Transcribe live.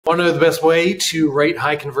Want to know the best way to write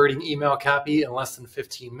high converting email copy in less than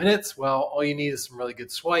 15 minutes? Well, all you need is some really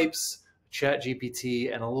good swipes,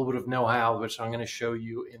 ChatGPT, and a little bit of know-how, which I'm going to show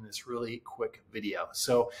you in this really quick video.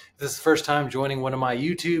 So if this is the first time joining one of my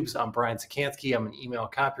YouTubes, I'm Brian Czekanski. I'm an email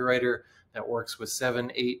copywriter that works with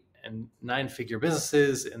 7, 8, and 9-figure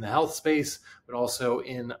businesses in the health space, but also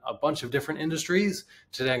in a bunch of different industries.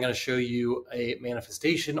 Today, I'm going to show you a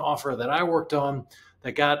manifestation offer that I worked on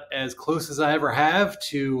that got as close as I ever have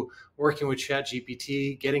to working with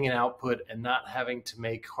ChatGPT, getting an output, and not having to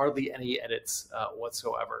make hardly any edits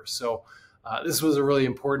whatsoever. So this was a really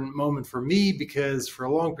important moment for me because for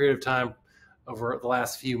a long period of time, over the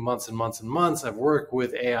last few months and months and months, I've worked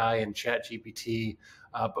with AI and ChatGPT.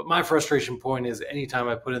 But my frustration point is anytime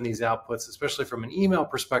I put in these outputs, especially from an email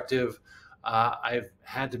perspective, I've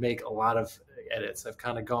had to make a lot of edits. I've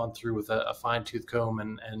kind of gone through with a fine-tooth comb,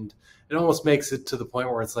 and it almost makes it to the point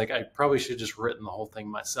where it's like I probably should have just written the whole thing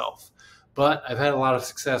myself. But I've had a lot of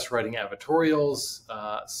success writing advertorials,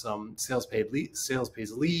 some sales page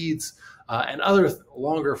leads, and other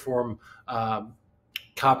longer form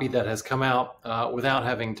copy that has come out without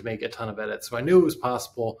having to make a ton of edits. So I knew it was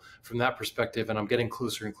possible from that perspective, and I'm getting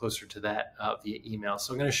closer and closer to that via email.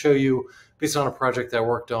 So I'm going to show you, based on a project I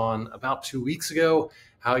worked on about 2 weeks ago,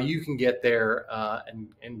 how you can get there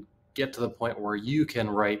and get to the point where you can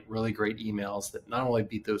write really great emails that not only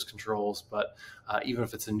beat those controls, but even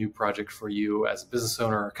if it's a new project for you as a business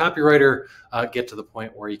owner or a copywriter, get to the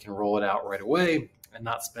point where you can roll it out right away and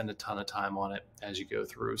not spend a ton of time on it as you go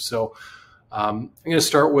through. So I'm going to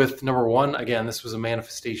start with number one. Again, this was a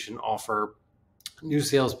manifestation offer, new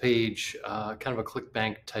sales page, kind of a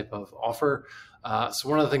ClickBank type of offer. So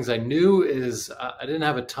one of the things I knew is I didn't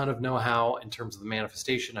have a ton of know-how in terms of the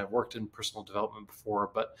manifestation. I've worked in personal development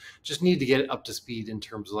before, but just need to get up to speed in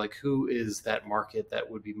terms of like who is that market that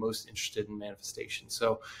would be most interested in manifestation.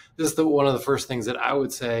 So this is one of the first things that I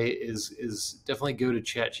would say is definitely go to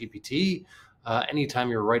ChatGPT. Anytime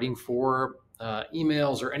you're writing for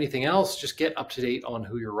emails or anything else, just get up to date on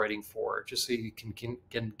who you're writing for, just so you can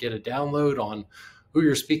get a download on who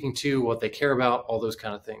you're speaking to, what they care about, all those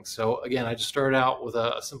kind of things. So again, I just started out with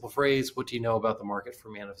a simple phrase: what do you know about the market for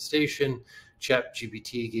manifestation?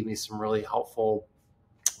 ChatGPT gave me some really helpful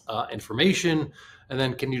information. And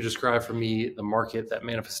then, can you describe for me the market that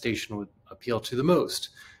manifestation would appeal to the most?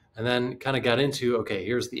 And then kind of got into, okay,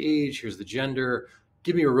 here's the age, here's the gender.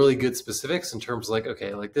 Give me a really good specifics in terms of like,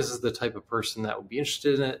 okay, like this is the type of person that would be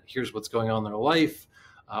interested in it. Here's what's going on in their life.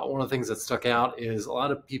 One of the things that stuck out is a lot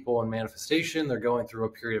of people in manifestation, they're going through a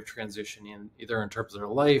period of transition either in terms of their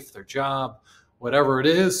life, their job, whatever it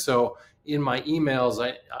is. So in my emails,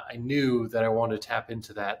 I knew that I wanted to tap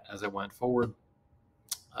into that as I went forward.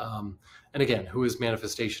 And again, who is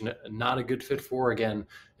manifestation not a good fit for? Again,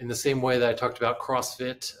 in the same way that I talked about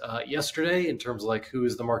CrossFit yesterday, in terms of like who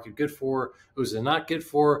is the market good for, who's it not good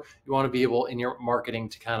for, you want to be able in your marketing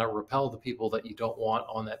to kind of repel the people that you don't want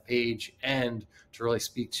on that page and to really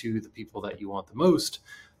speak to the people that you want the most.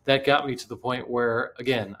 That got me to the point where,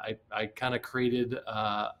 again, I kind of created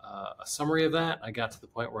a summary of that. I got to the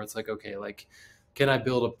point where it's like, okay, like, can I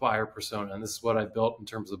build a buyer persona? And this is what I built in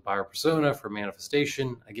terms of buyer persona for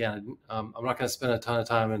manifestation. Again, I'm not going to spend a ton of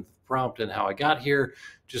time in the prompt and how I got here,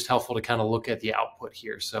 just helpful to kind of look at the output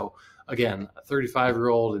here. So again, a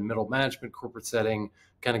 35-year-old in middle management corporate setting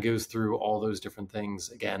kind of goes through all those different things.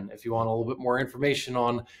 Again, if you want a little bit more information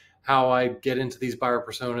on how I get into these buyer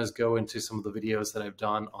personas, go into some of the videos that I've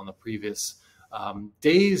done on the previous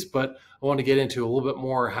days, but I want to get into a little bit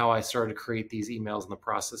more how I started to create these emails and the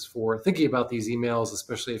process for thinking about these emails,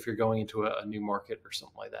 especially if you're going into a new market or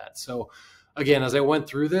something like that. So again, as I went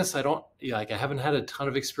through this, I haven't had a ton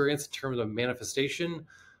of experience in terms of manifestation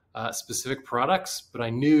specific products, but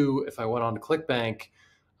I knew if I went on to ClickBank,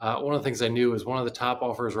 one of the things I knew is one of the top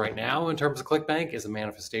offers right now in terms of ClickBank is a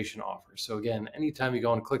manifestation offer. So again, anytime you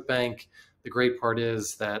go on ClickBank, the great part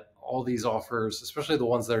is that all these offers, especially the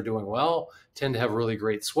ones that are doing well, tend to have really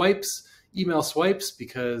great swipes, email swipes,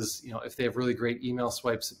 because if they have really great email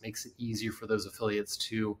swipes, it makes it easier for those affiliates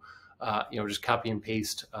to just copy and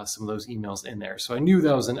paste some of those emails in there. So I knew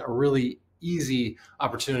that was a really easy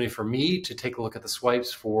opportunity for me to take a look at the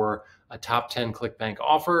swipes for a top 10 ClickBank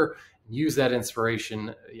offer, use that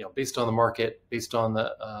inspiration, based on the market, based on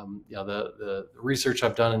the research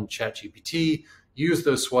I've done in ChatGPT, use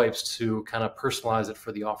those swipes to kind of personalize it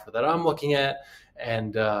for the offer that I'm looking at,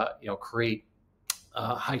 and create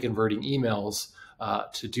high converting emails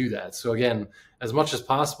to do that. So again, as much as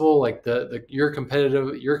possible, like your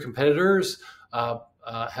competitors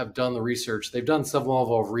have done the research. They've done some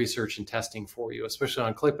level of research and testing for you, especially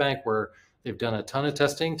on ClickBank, where They've done a ton of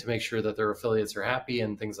testing to make sure that their affiliates are happy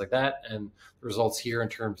and things like that. And the results here in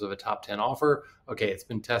terms of a top 10 offer, okay, it's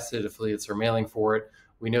been tested, affiliates are mailing for it.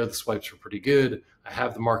 We know the swipes are pretty good. I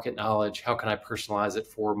have the market knowledge. How can I personalize it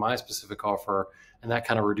for my specific offer? And that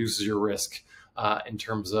kind of reduces your risk in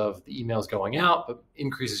terms of the emails going out, but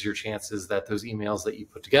increases your chances that those emails that you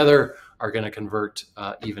put together are going to convert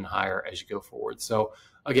even higher as you go forward. So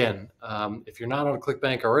again, if you're not on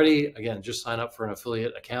ClickBank already, again, just sign up for an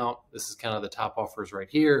affiliate account. This is kind of the top offers right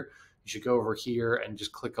here. You should go over here and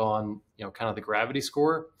just click on, kind of the gravity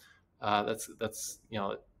score. That's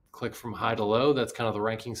click from high to low. That's kind of the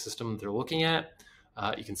ranking system that they're looking at.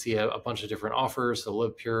 You can see a bunch of different offers. So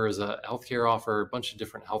Live Pure is a healthcare offer, a bunch of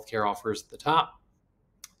different healthcare offers at the top.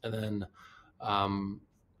 And then a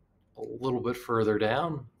little bit further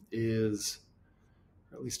down is,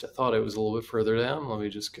 or at least I thought it was a little bit further down. Let me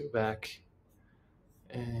just go back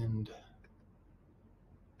and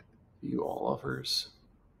view all offers.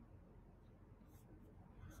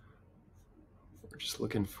 We're just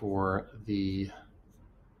looking for the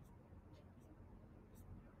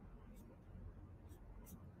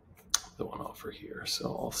one offer here.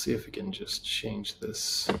 So I'll see if we can just change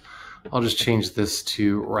this. I'll just change this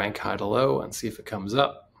to rank high to low and see if it comes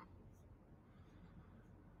up.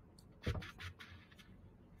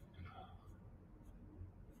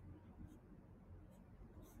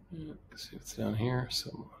 Let's see what's down here.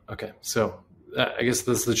 So, okay. So I guess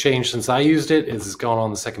this is the change since I used it. It's gone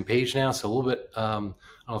on the second page now. So a little bit, I don't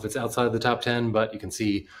know if it's outside of the top 10, but you can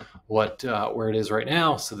see what where it is right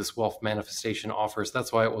now. So this wealth manifestation offers,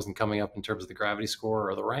 that's why it wasn't coming up in terms of the gravity score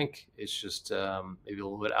or the rank. It's just maybe a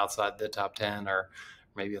little bit outside the top 10, or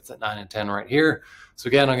maybe it's at 9 and 10 right here. So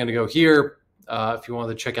again, I'm going to go here. If you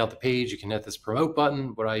wanted to check out the page, you can hit this promote button.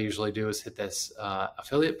 What I usually do is hit this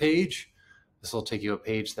affiliate page. This will take you a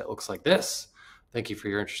page that looks like this. Thank you for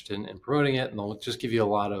your interest in promoting it. And they'll just give you a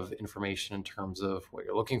lot of information in terms of what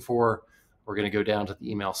you're looking for. We're going to go down to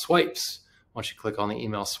the email swipes. Once you click on the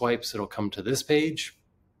email swipes, it'll come to this page.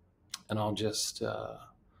 And I'll just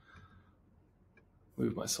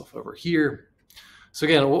move myself over here. So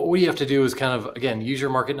again, what you have to do is kind of, again, use your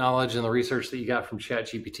market knowledge and the research that you got from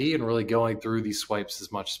ChatGPT and really going through these swipes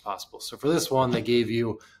as much as possible. So for this one, they gave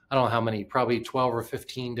you, I don't know how many, probably 12 or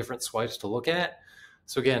 15 different swipes to look at.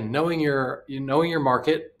 So again, knowing your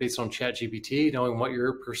market based on ChatGPT, knowing what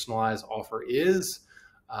your personalized offer is,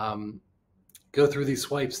 go through these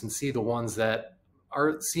swipes and see the ones that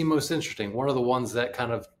seem most interesting. What are the ones that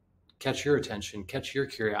kind of catch your attention, catch your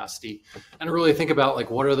curiosity, and really think about like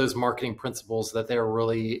what are those marketing principles that they're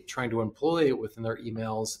really trying to employ within their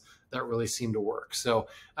emails that really seem to work. So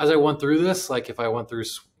as I went through this, like if I went through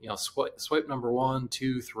swipe number 1,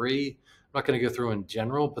 2, 3, I'm not going to go through in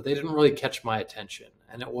general, but they didn't really catch my attention.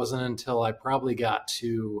 And it wasn't until I probably got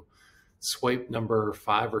to swipe number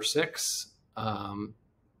 5 or 6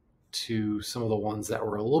 to some of the ones that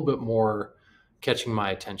were a little bit more catching my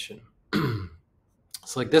attention.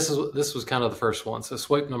 So like this was kind of the first one. So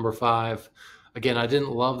swipe number 5, again, I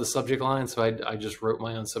didn't love the subject line, so I just wrote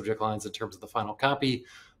my own subject lines in terms of the final copy.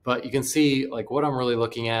 But you can see like what I'm really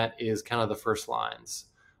looking at is kind of the first lines.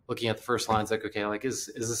 Looking at the first lines, like, okay, like is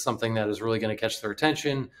this something that is really going to catch their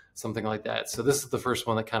attention? Something like that. So this is the first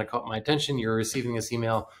one that kind of caught my attention. You're receiving this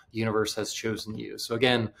email, the universe has chosen you. So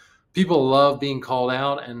again, people love being called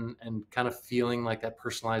out and kind of feeling like that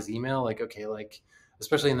personalized email, like, okay, like,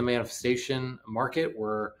 especially in the manifestation market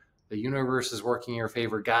where the universe is working in your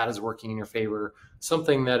favor, God is working in your favor,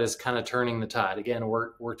 something that is kind of turning the tide. Again,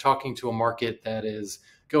 we're talking to a market that is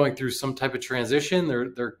going through some type of transition.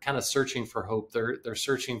 They're kind of searching for hope. They're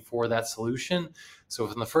searching for that solution. So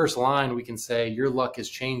in the first line, we can say your luck is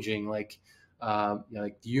changing. Like,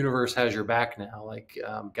 like the universe has your back now. Like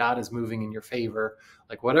God is moving in your favor.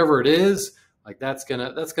 Like whatever it is, like that's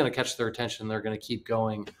gonna catch their attention. They're gonna keep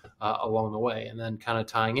going along the way, and then kind of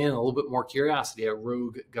tying in a little bit more curiosity. A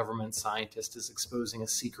rogue government scientist is exposing a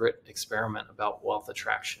secret experiment about wealth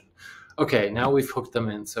attraction. Okay, now we've hooked them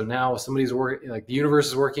in. So now somebody's working, like the universe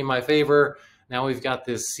is working in my favor. Now we've got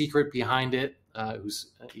this secret behind it.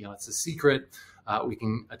 It's a secret. We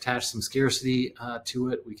can attach some scarcity to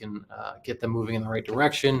it. We can get them moving in the right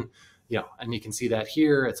direction. And you can see that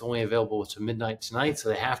here. It's only available to midnight tonight, so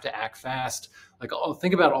they have to act fast. Like,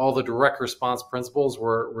 think about all the direct response principles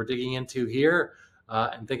we're digging into here,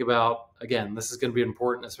 and think about, again, this is going to be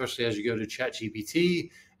important, especially as you go to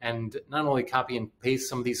ChatGPT and not only copy and paste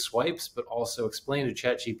some of these swipes, but also explain to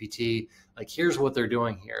ChatGPT, like, here's what they're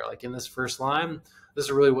doing here. Like in this first line, this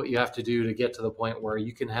is really what you have to do to get to the point where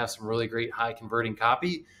you can have some really great high converting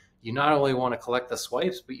copy. You not only want to collect the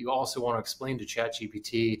swipes, but you also want to explain to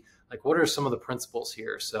ChatGPT, like what are some of the principles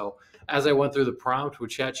here? So as I went through the prompt with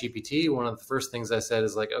ChatGPT, one of the first things I said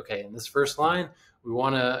is like, okay, in this first line, we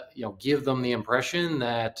want to, give them the impression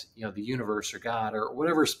that, the universe or God or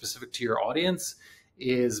whatever is specific to your audience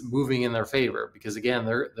is moving in their favor, because again,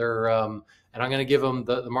 they're and I'm going to give them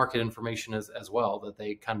the market information as well that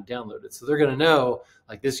they kind of downloaded. So they're going to know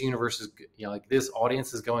like this universe is, like this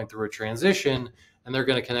audience is going through a transition, and they're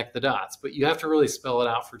going to connect the dots. But you have to really spell it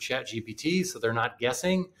out for ChatGPT so they're not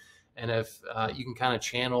guessing. And if you can kind of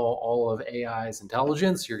channel all of AI's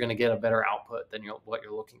intelligence, you're going to get a better output than what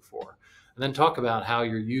you're looking for. And then talk about how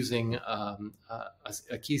you're using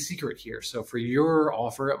a key secret here. So for your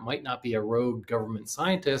offer, it might not be a rogue government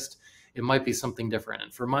scientist. It might be something different.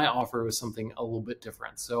 And for my offer, it was something a little bit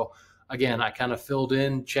different. So again, I kind of filled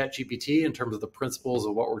in ChatGPT in terms of the principles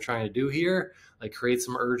of what we're trying to do here, like create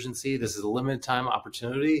some urgency. This is a limited time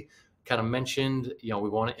opportunity. Kind of mentioned, we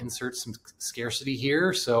want to insert some scarcity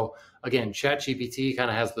here. So again, ChatGPT kind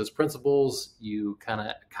of has those principles. You kind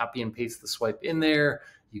of copy and paste the swipe in there.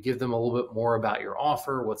 You give them a little bit more about your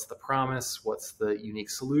offer. What's the promise? What's the unique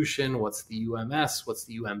solution? What's the UMS? What's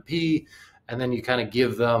the UMP? And then you kind of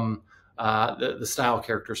give them the style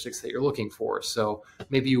characteristics that you're looking for. So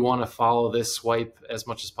maybe you want to follow this swipe as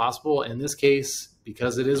much as possible. In this case,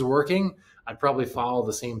 because it is working, I'd probably follow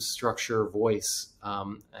the same structure, voice,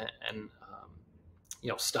 and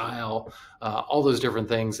style, all those different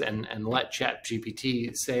things, and let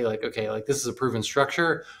ChatGPT say like, okay, like this is a proven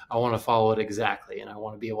structure. I want to follow it exactly, and I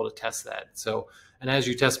want to be able to test that. So, and as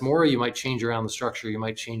you test more, you might change around the structure, you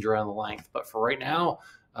might change around the length. But for right now,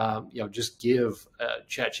 just give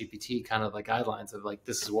ChatGPT kind of the guidelines of like,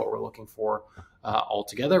 this is what we're looking for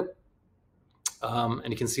altogether. And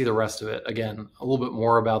you can see the rest of it. Again, a little bit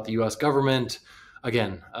more about the US government.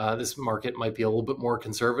 Again, this market might be a little bit more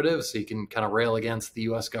conservative, so you can kind of rail against the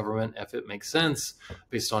US government if it makes sense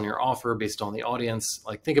based on your offer, based on the audience.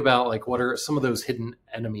 Like think about like what are some of those hidden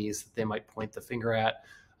enemies that they might point the finger at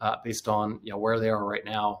based on where they are right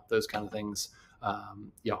now, those kind of things.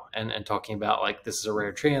 And talking about like this is a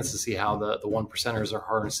rare chance to see how the 1%ers are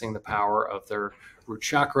harnessing the power of their root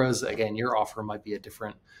chakras. Again, your offer might be a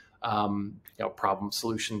different problem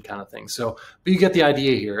solution kind of thing. So, but you get the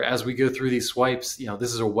idea here. As we go through these swipes,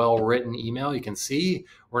 this is a well-written email. You can see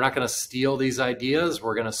we're not going to steal these ideas.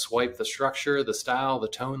 We're going to swipe the structure, the style, the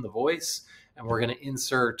tone, the voice, and we're going to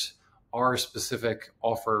insert our specific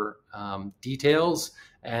offer details,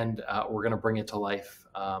 and we're going to bring it to life.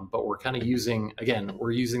 But we're kind of using, again,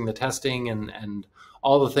 we're using the testing and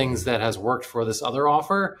all the things that has worked for this other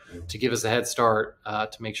offer to give us a head start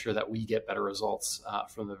to make sure that we get better results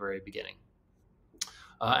from the very beginning.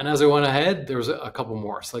 And as I went ahead, there was a couple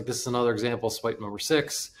more. So like this is another example, swipe number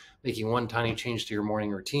 6, making one tiny change to your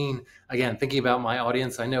morning routine. Again, thinking about my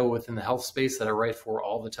audience, I know within the health space that I write for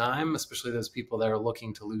all the time, especially those people that are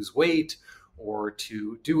looking to lose weight or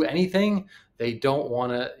to do anything. They don't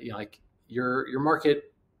want to, like your market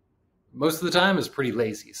most of the time is pretty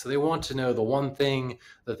lazy. So they want to know the one thing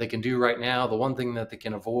that they can do right now, the one thing that they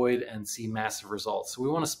can avoid and see massive results. So we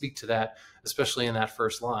want to speak to that, especially in that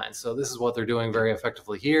first line. So this is what they're doing very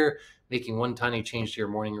effectively here. Making one tiny change to your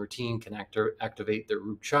morning routine can activate the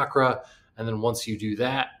root chakra. And then once you do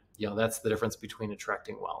that, that's the difference between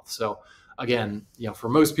attracting wealth. So again, for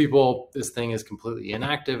most people, this thing is completely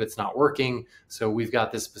inactive. It's not working. So we've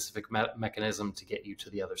got this specific mechanism to get you to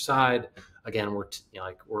the other side. Again,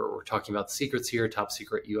 we're talking about the secrets here, top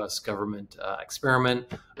secret US government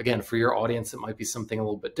experiment. Again, for your audience, it might be something a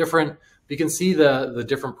little bit different. But you can see the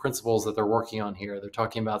different principles that they're working on here. They're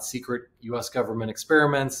talking about secret US government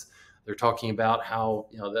experiments. They're talking about how,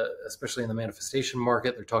 especially in the manifestation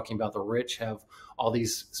market, they're talking about the rich have all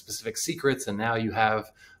these specific secrets, and now you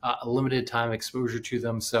have a limited time exposure to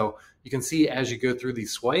them. So you can see as you go through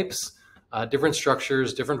these swipes, different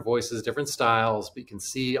structures, different voices, different styles, but you can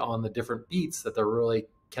see on the different beats that they're really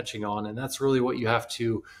catching on. And that's really what you have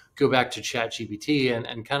to go back to ChatGPT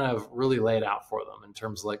and kind of really lay it out for them in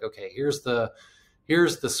terms of like, okay, here's the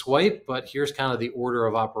swipe, but here's kind of the order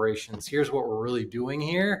of operations. Here's what we're really doing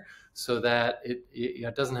here, so that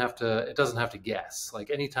it doesn't have to guess. Like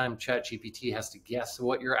anytime ChatGPT has to guess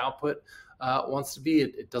what your output wants to be,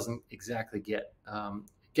 it doesn't exactly get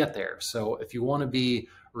there. So if you want to be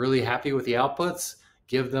really happy with the outputs,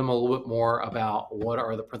 give them a little bit more about what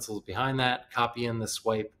are the principles behind that. Copy in the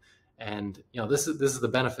swipe. And this is the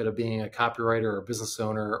benefit of being a copywriter or a business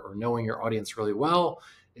owner or knowing your audience really well.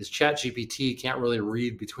 Is ChatGPT can't really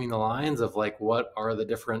read between the lines of like what are the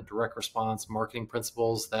different direct response marketing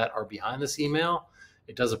principles that are behind this email.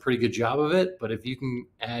 It does a pretty good job of it, but if you can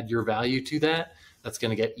add your value to that, that's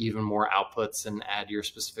going to get even more outputs and add your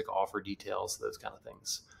specific offer details, those kind of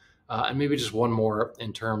things. and maybe just one more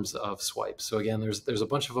in terms of swipes. So again, there's a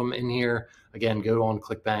bunch of them in here. Again, go on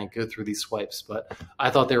ClickBank, go through these swipes, but I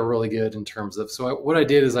thought they were really good in terms of, what I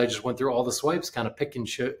did is I just went through all the swipes, kind of pick and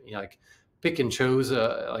chose,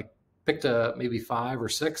 picked maybe 5 or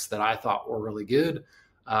 6 that I thought were really good.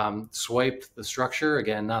 Swiped the structure,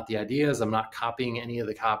 again, not the ideas. I'm not copying any of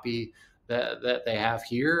the copy that they have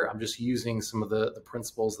here. I'm just using some of the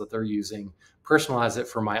principles that they're using, personalize it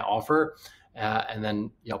for my offer, and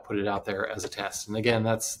then put it out there as a test. And again,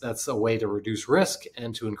 that's a way to reduce risk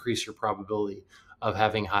and to increase your probability of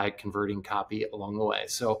having high converting copy along the way.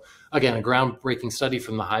 So again, a groundbreaking study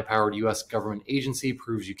from the high-powered US government agency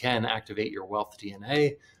proves you can activate your wealth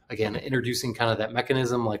DNA. Again, introducing kind of that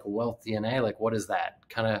mechanism like wealth DNA, like what is that?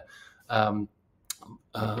 Kind of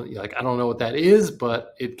I don't know what that is,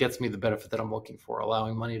 but it gets me the benefit that I'm looking for,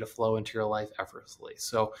 allowing money to flow into your life effortlessly.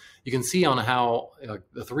 So you can see on how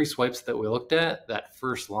the 3 swipes that we looked at, that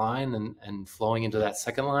first line and flowing into that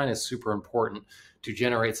second line is super important to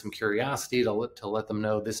generate some curiosity, to let them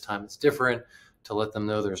know this time it's different, to let them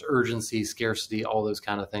know there's urgency, scarcity, all those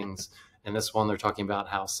kind of things. And this one, they're talking about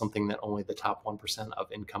how something that only the top 1%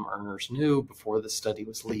 of income earners knew before the study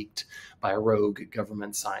was leaked by a rogue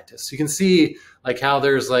government scientist. So you can see like how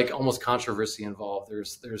there's like almost controversy involved.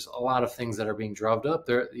 There's a lot of things that are being drummed up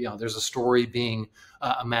there. There's a story being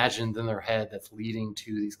imagined in their head that's leading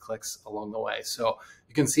to these clicks along the way. So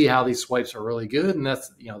you can see how these swipes are really good. And that's,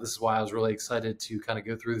 this is why I was really excited to kind of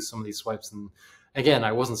go through some of these swipes. And again,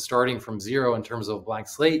 I wasn't starting from zero in terms of a blank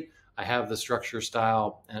slate. I have the structure,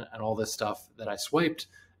 style, and all this stuff that I swiped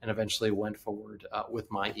and eventually went forward with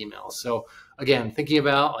my emails. So again, thinking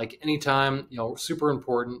about like anytime, super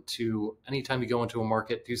important to anytime you go into a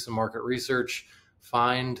market, do some market research,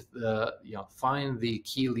 find the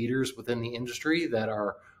key leaders within the industry that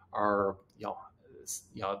are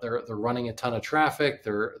they're running a ton of traffic,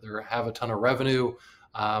 they have a ton of revenue,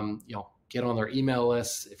 get on their email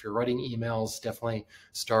lists. If you're writing emails, definitely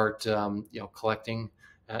start collecting.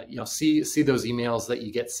 See those emails that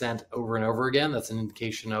you get sent over and over again. That's an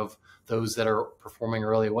indication of those that are performing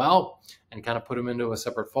really well, and kind of put them into a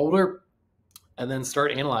separate folder, and then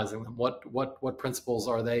start analyzing them. What principles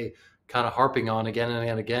are they kind of harping on again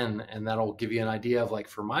and again? And that'll give you an idea of like,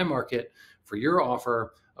 for my market, for your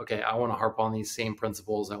offer, okay, I want to harp on these same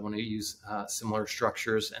principles. I want to use similar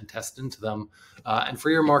structures and test into them. And for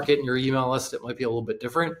your market and your email list, it might be a little bit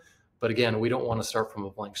different. But again, we don't want to start from a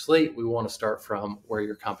blank slate. We want to start from where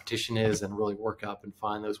your competition is and really work up and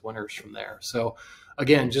find those winners from there. So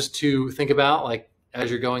again, just to think about, like, as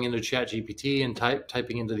you're going into ChatGPT and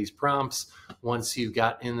typing into these prompts, once you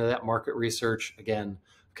got into that market research, again,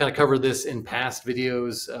 kind of covered this in past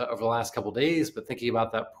videos over the last couple of days, but thinking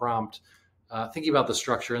about that prompt, thinking about the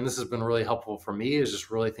structure, and this has been really helpful for me, is just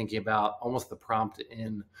really thinking about almost the prompt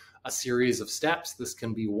in a series of steps. This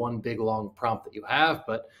can be one big long prompt that you have,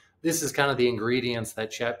 but this is kind of the ingredients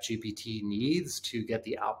that ChatGPT needs to get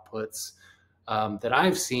the outputs that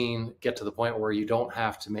I've seen get to the point where you don't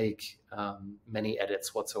have to make many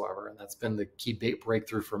edits whatsoever. And that's been the key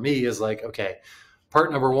breakthrough for me, is like, okay,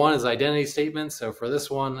 part number 1 is identity statements. So for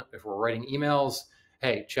this one, if we're writing emails,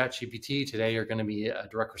 hey, ChatGPT, today you're going to be a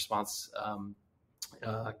direct response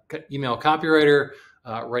email copywriter,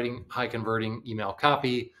 writing high converting email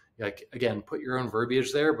copy. Like, again, put your own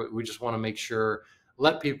verbiage there, but we just want to make sure,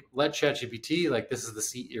 let ChatGPT, like, this is the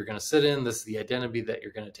seat you're going to sit in. This is the identity that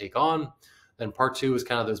you're going to take on. Then part 2 is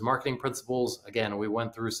kind of those marketing principles. Again, we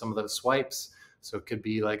went through some of those swipes. So it could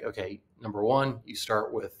be like, okay, number 1, you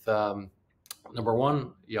start with number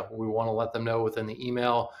 1, we want to let them know within the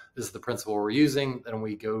email, this is the principle we're using. Then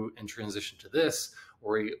we go and transition to this,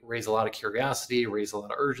 where we raise a lot of curiosity, raise a lot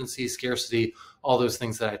of urgency, scarcity, all those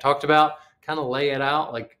things that I talked about. Kind of lay it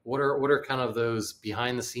out, like what are kind of those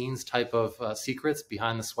behind the scenes type of secrets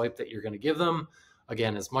behind the swipe that you're going to give them.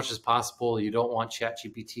 Again, as much as possible, you don't want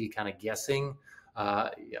ChatGPT kind of guessing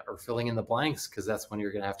or filling in the blanks, because that's when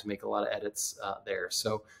you're going to have to make a lot of edits there.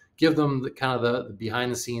 So give them the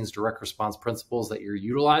behind the scenes direct response principles that you're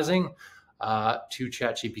utilizing to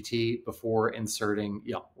ChatGPT before inserting,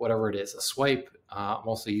 whatever it is, a swipe. I'm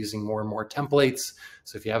also using more and more templates.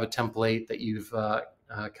 So if you have a template that you've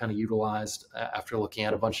kind of utilized after looking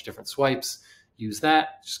at a bunch of different swipes, use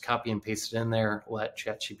that, just copy and paste it in there, let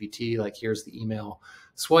ChatGPT, like, here's the email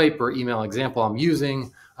swipe or email example I'm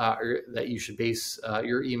using that you should base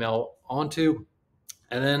your email onto.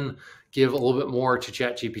 And then give a little bit more to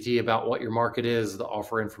ChatGPT about what your market is, the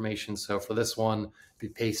offer information. So for this one, be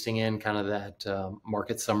pasting in kind of that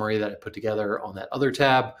market summary that I put together on that other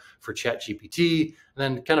tab for ChatGPT, and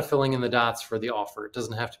then kind of filling in the dots for the offer. It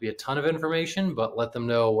doesn't have to be a ton of information, but let them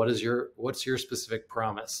know what's your specific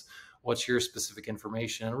promise, what's your specific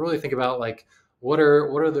information, and really think about like what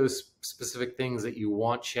are those specific things that you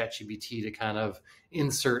want ChatGPT to kind of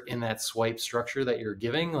insert in that swipe structure that you're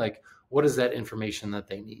giving, like what is that information that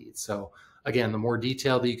they need. So again, the more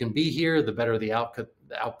detailed that you can be here, the better the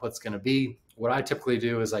output's going to be. What I typically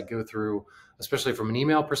do is I go through, especially from an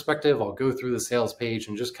email perspective, I'll go through the sales page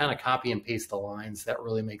and just kind of copy and paste the lines that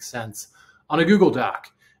really make sense on a Google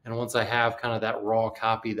Doc. And once I have kind of that raw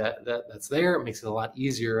copy that's there, it makes it a lot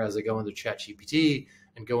easier as I go into ChatGPT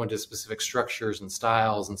and go into specific structures and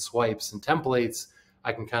styles and swipes and templates.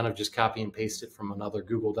 I can kind of just copy and paste it from another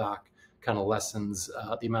Google Doc, kind of lessens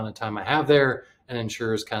the amount of time I have there and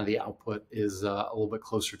ensures kind of the output is a little bit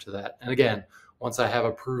closer to that. And again, once I have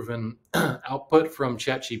a proven output from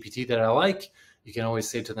ChatGPT that I like, you can always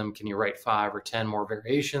say to them, can you write 5 or 10 more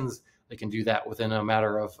variations? They can do that within a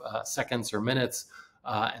matter of seconds or minutes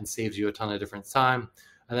and saves you a ton of different time.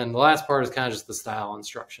 And then the last part is kind of just the style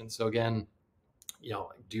instruction. So again,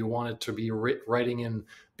 do you want it to be writing in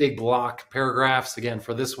big block paragraphs? Again,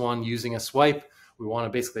 for this one, using a swipe, we want to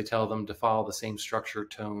basically tell them to follow the same structure,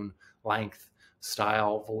 tone, length,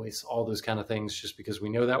 style, voice, all those kind of things, just because we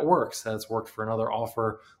know that works. That's worked for another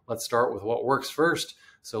offer. Let's start with what works first.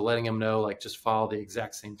 So letting them know, like, just follow the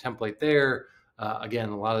exact same template there. Again,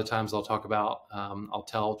 a lot of times I'll talk about, I'll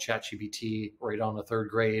tell ChatGPT right on a 3rd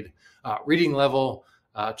grade reading level,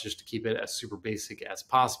 just to keep it as super basic as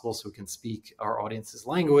possible so we can speak our audience's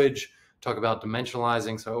language. Talk about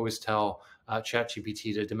dimensionalizing. So I always tell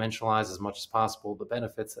ChatGPT to dimensionalize as much as possible the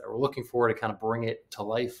benefits that we're looking for to kind of bring it to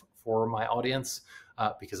life for my audience,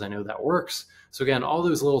 because I know that works. So again, all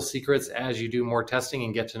those little secrets as you do more testing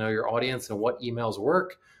and get to know your audience and what emails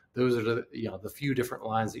work, those are the few different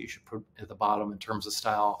lines that you should put at the bottom in terms of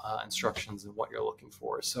style instructions and what you're looking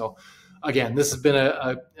for. So again, this has been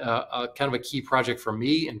a kind of a key project for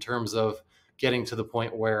me in terms of getting to the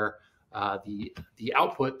point where the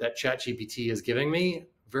output that ChatGPT is giving me,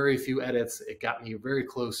 very few edits. It got me very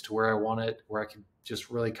close to where I want it, where I could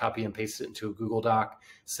just really copy and paste it into a Google Doc,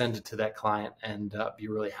 send it to that client, and be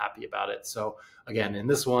really happy about it. So again, in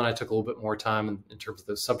this one, I took a little bit more time in terms of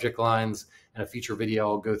those subject lines. And a future video,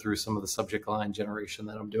 I'll go through some of the subject line generation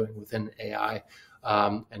that I'm doing within AI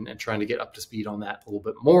and trying to get up to speed on that a little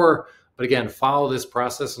bit more. But again, follow this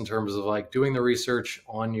process in terms of like doing the research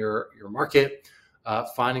on your market,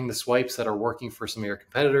 finding the swipes that are working for some of your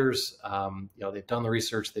competitors. They've done the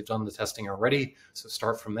research, they've done the testing already. So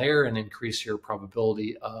start from there and increase your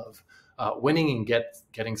probability of winning and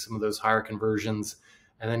getting some of those higher conversions.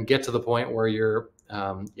 And then get to the point where you're,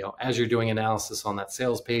 as you're doing analysis on that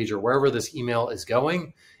sales page or wherever this email is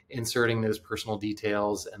going, inserting those personal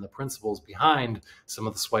details and the principles behind some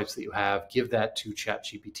of the swipes that you have, give that to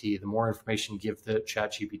ChatGPT. The more information you give the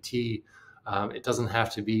ChatGPT, it doesn't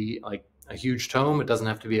have to be like a huge tome. It doesn't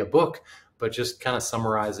have to be a book, but just kind of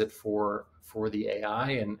summarize it for the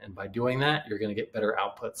AI. And by doing that, you're going to get better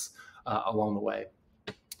outputs along the way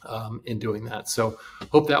in doing that. So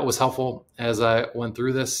hope that was helpful as I went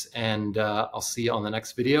through this, and I'll see you on the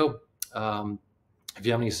next video. If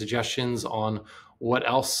you have any suggestions on what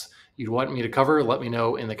else you'd want me to cover, let me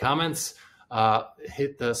know in the comments.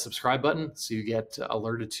 Hit the subscribe button so you get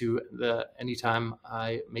alerted to anytime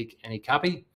I make any copy.